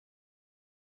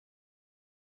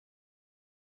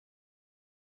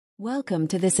Welcome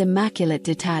to this immaculate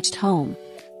detached home,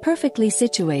 perfectly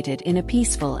situated in a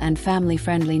peaceful and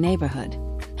family-friendly neighborhood.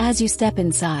 As you step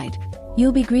inside,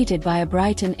 you'll be greeted by a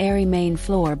bright and airy main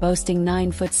floor boasting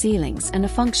 9-foot ceilings and a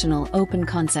functional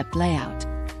open-concept layout.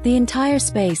 The entire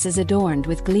space is adorned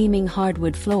with gleaming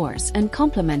hardwood floors and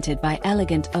complemented by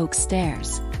elegant oak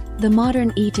stairs. The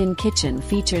modern eat-in kitchen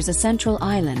features a central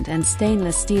island and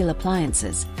stainless steel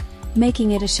appliances,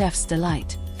 making it a chef's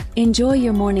delight. Enjoy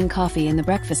your morning coffee in the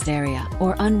breakfast area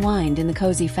or unwind in the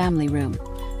cozy family room,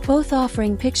 both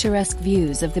offering picturesque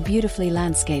views of the beautifully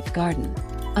landscaped garden.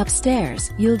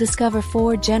 Upstairs, you'll discover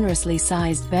 4 generously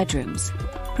sized bedrooms,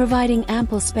 providing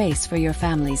ample space for your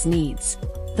family's needs.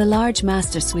 The large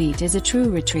master suite is a true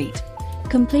retreat,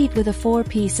 complete with a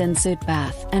 4-piece ensuite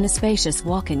bath and a spacious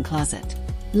walk-in closet.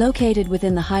 Located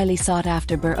within the highly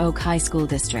sought-after Bur Oak High School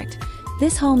district,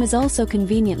 this home is also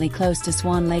conveniently close to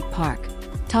Swan Lake Park,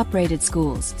 top-rated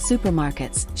schools,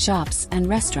 supermarkets, shops, and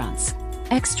restaurants.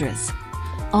 Extras: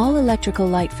 all electrical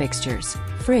light fixtures,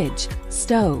 fridge,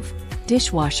 stove,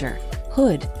 dishwasher,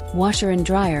 hood, washer and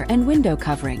dryer, and window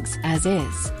coverings as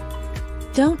is.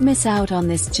 Don't miss out on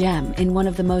this gem in one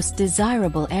of the most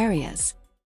desirable areas.